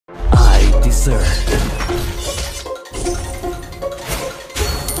deserve.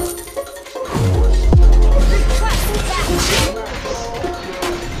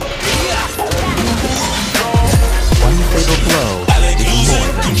 One fatal blow is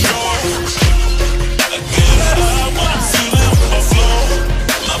more than enough.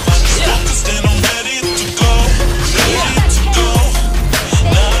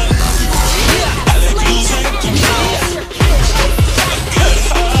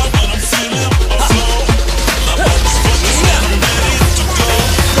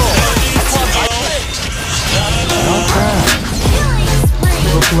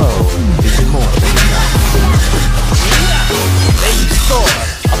 Blow is more than enough. May you soar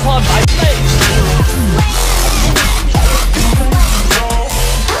upon my blade.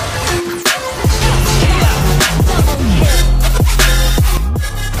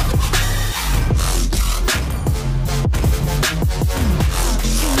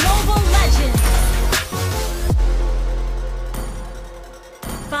 Mobile Legends.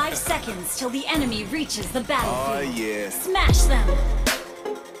 5 seconds till the enemy reaches the battlefield. Oh yeah. Smash them.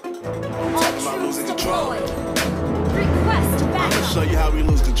 All about troops losing control. deployed. Request I'm gonna backup. show you how we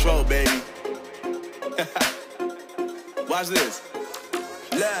lose control, baby. Watch this.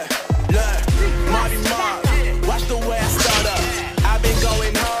 Look, Marty Mark. Watch the way I start up. I've been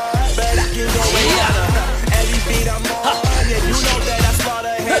going hard, but I can go way harder. Every beat I'm on, yeah, you know that I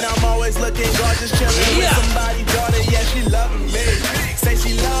slaughter. And I'm always looking gorgeous, chilling with somebody's daughter. Yeah, she loving me. Say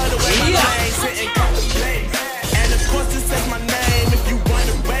she love the way my name sit and contemplate. And of course, this is my name if you want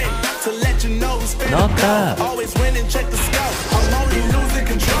to wait. To let you know who's finna Not go. bad. Always win and check the scope. I'm only losing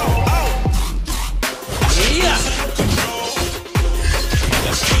control. Oh.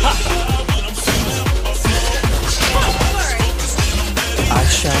 I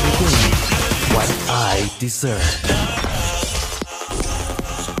shall redeem what I deserve.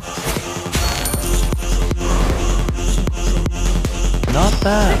 Not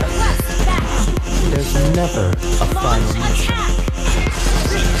bad. There's never a final mission.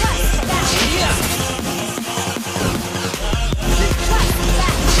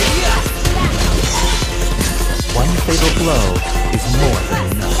 One fatal blow is more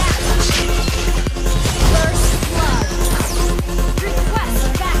than enough. First blood. Request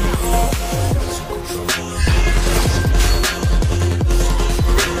backup.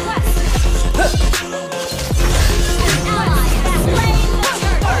 An ally has slain the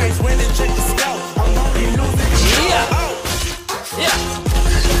turtle. Always win and check the scope. I'm only losing control. Oh.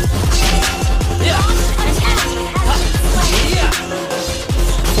 An enemy has been slain.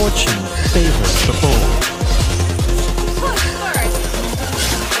 Fortune favors the bold. Push first.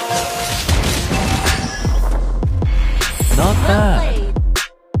 Not bad. Played.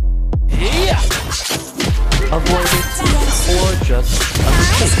 Avoid it or just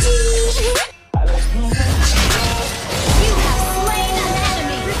undertake it. You have slain an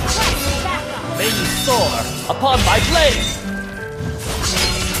enemy. Request backup. May you soar upon my blade.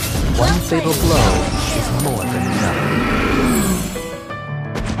 One fatal blow is more than enough.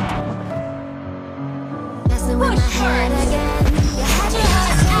 Push first. An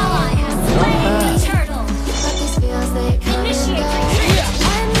ally has slain the turtle. Initiate retreat.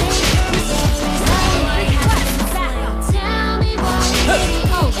 Request backup.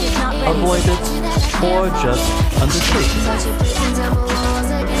 Hope is not ready. Avoid it or just undertake it.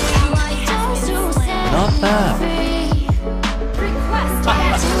 Ally has been slain. Not bad. Request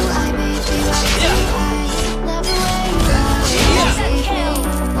backup.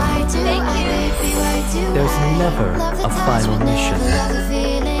 Thank you. There's never a final mission. An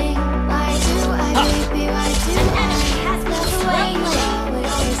enemy has been slain.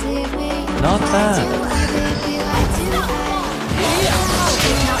 Not bad. Hope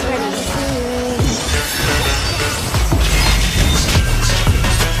is not ready.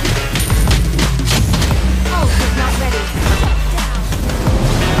 Hope is not ready.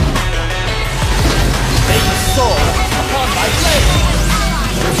 May you soar upon my blade.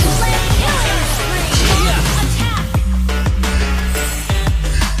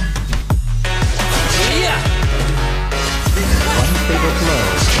 One fatal blow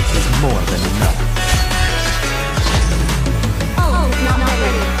is more than enough. Oh, not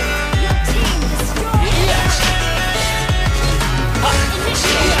ready. Your team destroyed.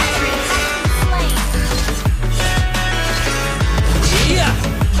 Initiate retreat. Slain.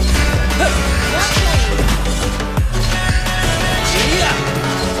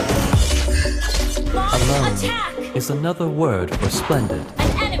 Well played. Launch Alone attack. is another word for splendid.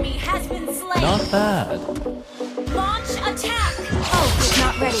 An enemy has been slain. Not bad. Launch attack. Hope is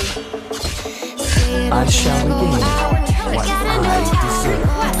not ready. I shall regain Our turret what is under I attack. deserve.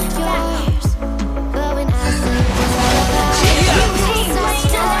 Request backup.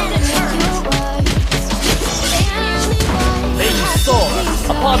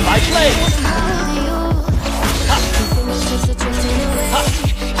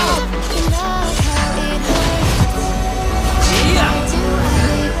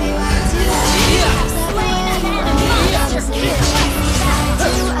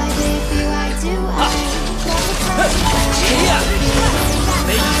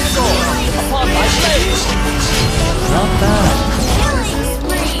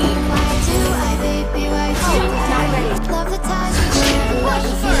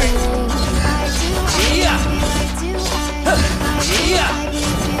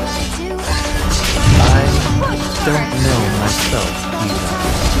 myself,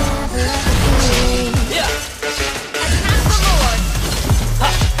 Izanae. Yeah. Attack the Lord.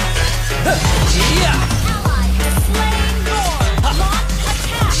 Yeah. Ally has slain Lord. Launch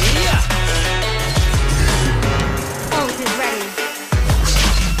attack. Yeah. Ult is ready.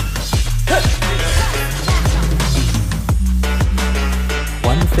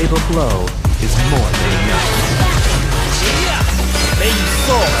 One fatal blow is more than enough. Yeah. May you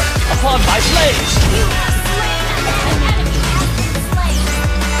soar upon my blade. You have slain an enemy has been slain.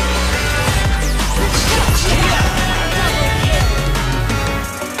 Yeah. Double kill.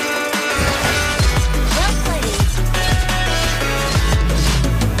 Well played.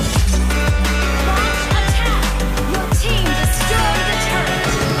 Launch attack. Your team destroyed the turret.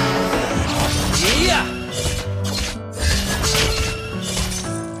 Yeah.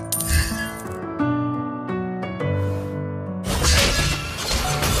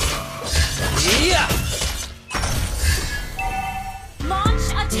 Yeah. Launch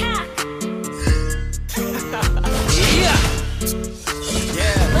attack.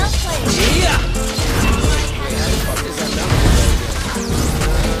 Yeah. Well played. Yeah.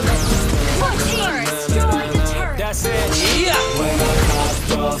 Your team destroyed the turret. That's it. Yeah. When I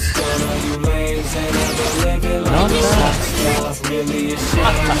popped off, stun on you lanes and never living Not like bad. this. Really a shame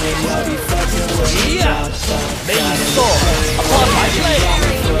when y'all be fucking with me. Yeah. May you soar upon my blade.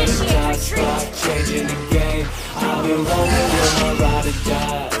 Initiate retreat. Changing the game. I've been rolling with my ride or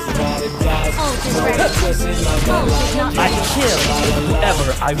dies. Ride or dies. Ult is ready. Twisting my Ult is not I ready. kill whoever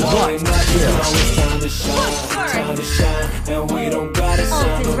I want to kill. Now it's time to shine. first. Time to shine. And we don't gotta Ult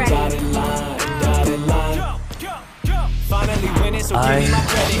sign is no ready. dotted line. Dotted line. Finally winning, so Coming. give me my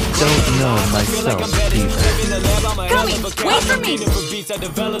credit. Don't know myself either. Coming. Wait for me. For beats, I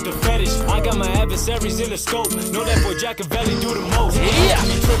developed a fetish. I got my adversaries in the scope. Know that boy Jackavelli do the most. Yeah.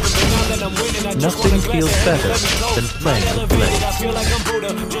 Me tripping, but now that I'm winning, I just Nothing wanna glance feels ahead and better let me go. than playing Not with elevated, I blades. feel like I'm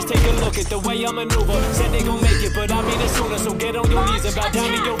Buddha. Just take a look at the way I maneuver. Said they gon' make it, but I mean it sooner. So get on your knees and bow down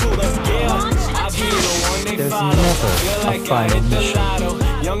to your ruler. Yeah, I be the one they There's follow. never Feel a like I final hit the mission. lotto.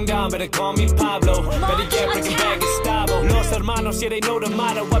 Young Don, better call me Pablo. Better get breaking bag Gustavo. Los hermanos, yeah, they know the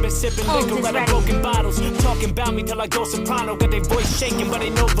motto. I've been sipping Ult liquor is out of ready. broken bottles. Talking about me till I go soprano. Got their voice shaking, but they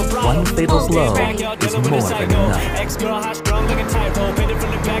know vibrato. One fatal Ult is blow ready. is more than enough. Ex-girl hot strong like a typo. Hit it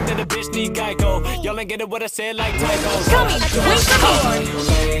from the back that the bitch need Geico. Y'all ain't get it what I said like typos. Coming. Wait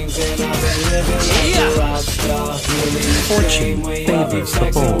for me. Fortune favors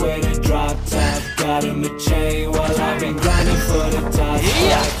the bold. Got him a chain while I've been grinding for the top.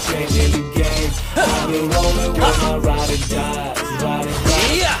 Yeah. Changing the game. I've been rolling with my ride or dies. Ride or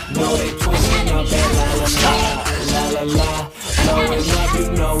dies. Yeah. Know they twisting up that la la la. Blowing up, you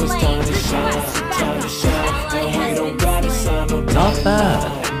know it's time to shine. Time to shine. And we don't gotta sign no Not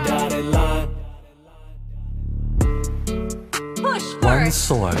bad. dotted line. Push One first.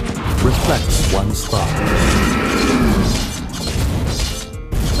 sword reflects one's thought.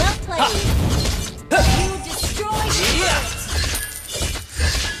 Well played. You destroyed the Yeah. turret.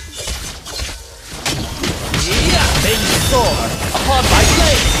 Yeah. May you soar upon my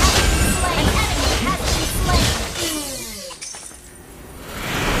blade. An enemy has been slain.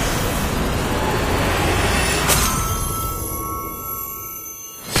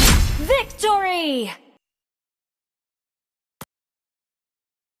 Victory!